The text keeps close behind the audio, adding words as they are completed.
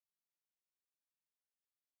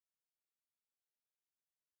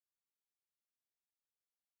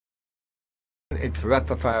It's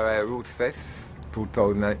Rastafari Rootzfest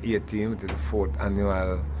 2018, which is the 4th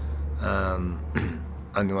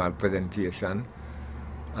annual presentation.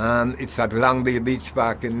 And it's at Long Bay Beach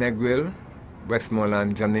Park in Negril,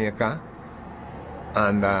 Westmoreland, Jamaica.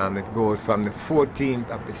 And it goes from the 14th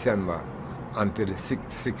of December until the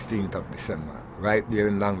 16th of December, right there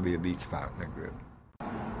in Long Bay Beach Park, Negril.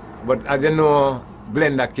 But as you know,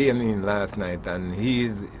 Blender came in last night, and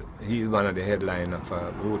he's one of the headliners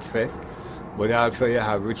for Rootzfest. But also you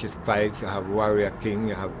have Richard Spice, you have Warrior King,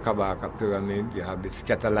 you have Kabaka Pyramid, you have the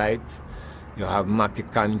Scatterlights, you have Mackie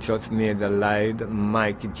Conscious, Negril,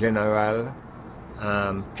 Mikey General,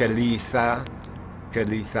 Kelisa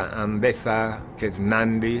Ambessa,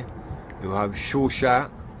 Keznandi, you have Shusha,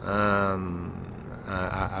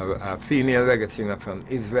 a female reggae singer from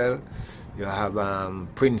Israel, you have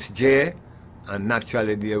Prince J, and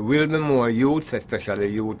naturally there will be more youths, especially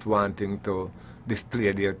youth wanting to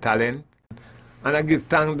display their talent. And I give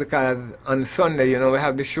thanks because on Sunday, you know, we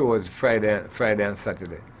have the shows Friday and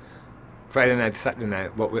Saturday. Friday night, Saturday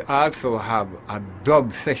night, but we also have a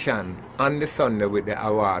dub session on the Sunday with the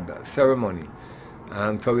award ceremony.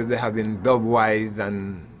 And so we'll be having Dub Wise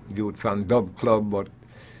and youth from Dub Club, but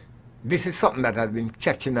this is something that has been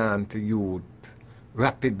catching on to youth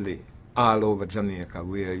rapidly all over Jamaica,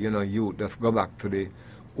 where, you know, youth just go back to the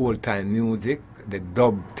old-time music, the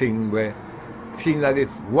dub thing, where it seems as if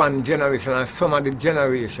one generation and some of the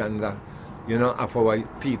generations, you know, of our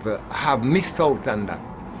people have missed out on that.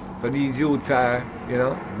 So these youths are, you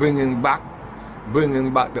know, bringing back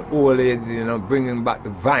the old age, you know, bringing back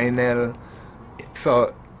the vinyl.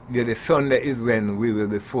 So yeah, the Sunday is when we will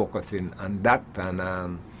be focusing on that.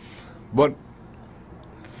 And but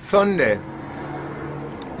Sunday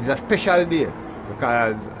is a special day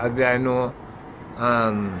because, as I know,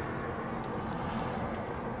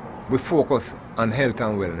 we focus on health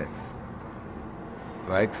and wellness,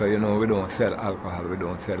 right? So, you know, we don't sell alcohol, we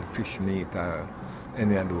don't sell fish meat or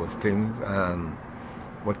any of those things.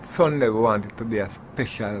 But Sunday we want it to be a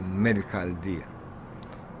special medical day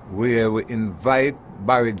where we invite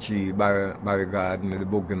Barry Garden, the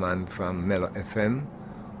boogeyman from Mellow FM,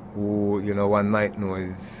 who, you know, one might know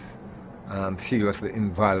is seriously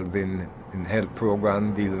involved in health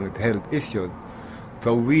programs, dealing with health issues.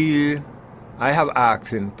 So I have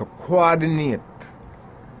asked him to coordinate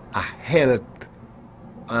a health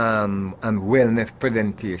and wellness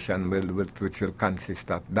presentation which will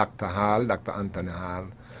consist of Dr. Anthony Hall,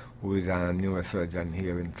 who is a neurosurgeon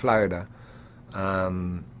here in Florida,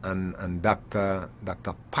 and Dr.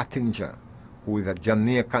 Pottinger, who is a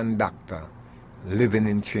Jamaican doctor living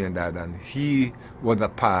in Trinidad, and he was a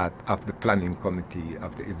part of the planning committee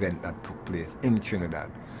of the event that took place in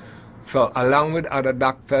Trinidad. So along with other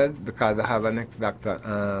doctors, because I have an ex-doctor,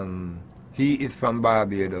 he is from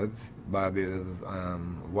Barbados,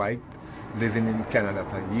 white, living in Canada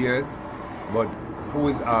for years, but who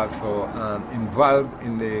is also involved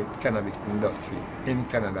in the cannabis industry in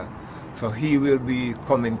Canada. So he will be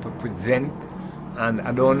coming to present, and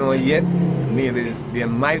I don't know yet, maybe there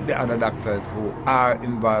might be other doctors who are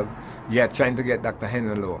involved. Yeah, trying to get Dr.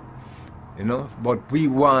 Henry Lowe, you know, but we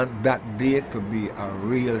want that day to be a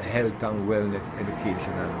real health and wellness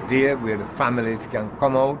educational day where the families can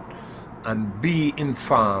come out and be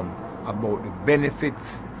informed about the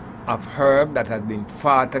benefits of herb that has been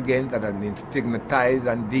fought against, that has been stigmatized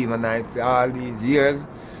and demonized for all these years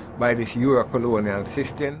by this Euro-colonial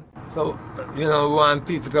system. So, you know, we want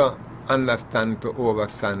people to understand, to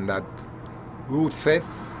understand that Rootzfest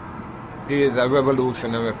is a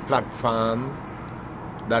revolutionary platform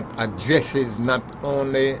that addresses not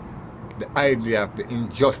only the idea of the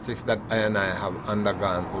injustice that I and I have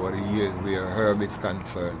undergone over the years where herb is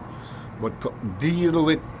concerned, but to deal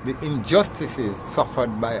with the injustices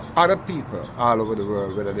suffered by other people all over the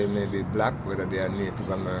world, whether they may be black, whether they are Native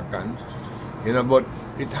American, you know, but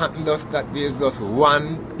it happens just that there's just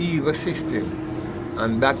one evil system,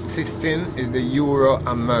 and that system is the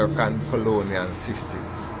Euro-American colonial system.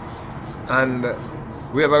 And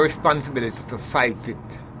we have a responsibility to fight it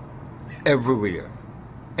everywhere,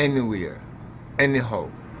 anywhere, anyhow.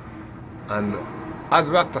 And as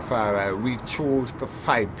Rastafari, we chose to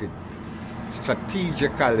fight it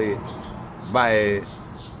strategically by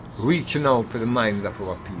reaching out to the minds of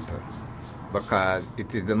our people, because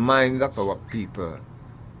it is the minds of our people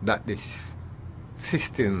that this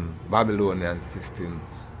system, Babylonian system,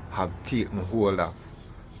 have taken hold of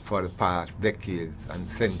for the past decades and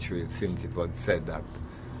centuries since it was said that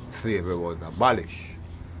slavery was abolished.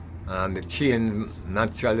 And the chains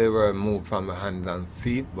naturally were moved from the hands and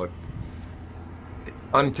feet, but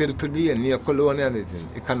until today, neo-colonialism,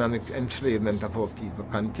 economic enslavement of our people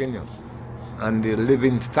continue. and the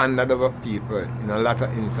living standard of our people in a lot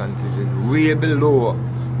of instances is way below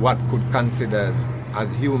what could consider as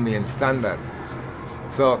humane standard.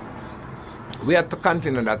 So we have to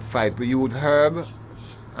continue that fight. We use herb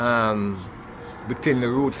within the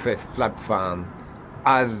Rootzfest platform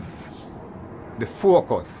as the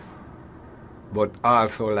focus, but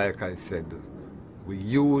also, like I said, we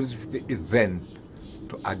use the event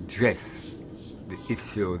to address the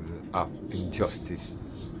issues of injustice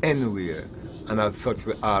anywhere, and as such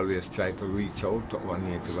we always try to reach out to our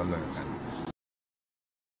Native Americans.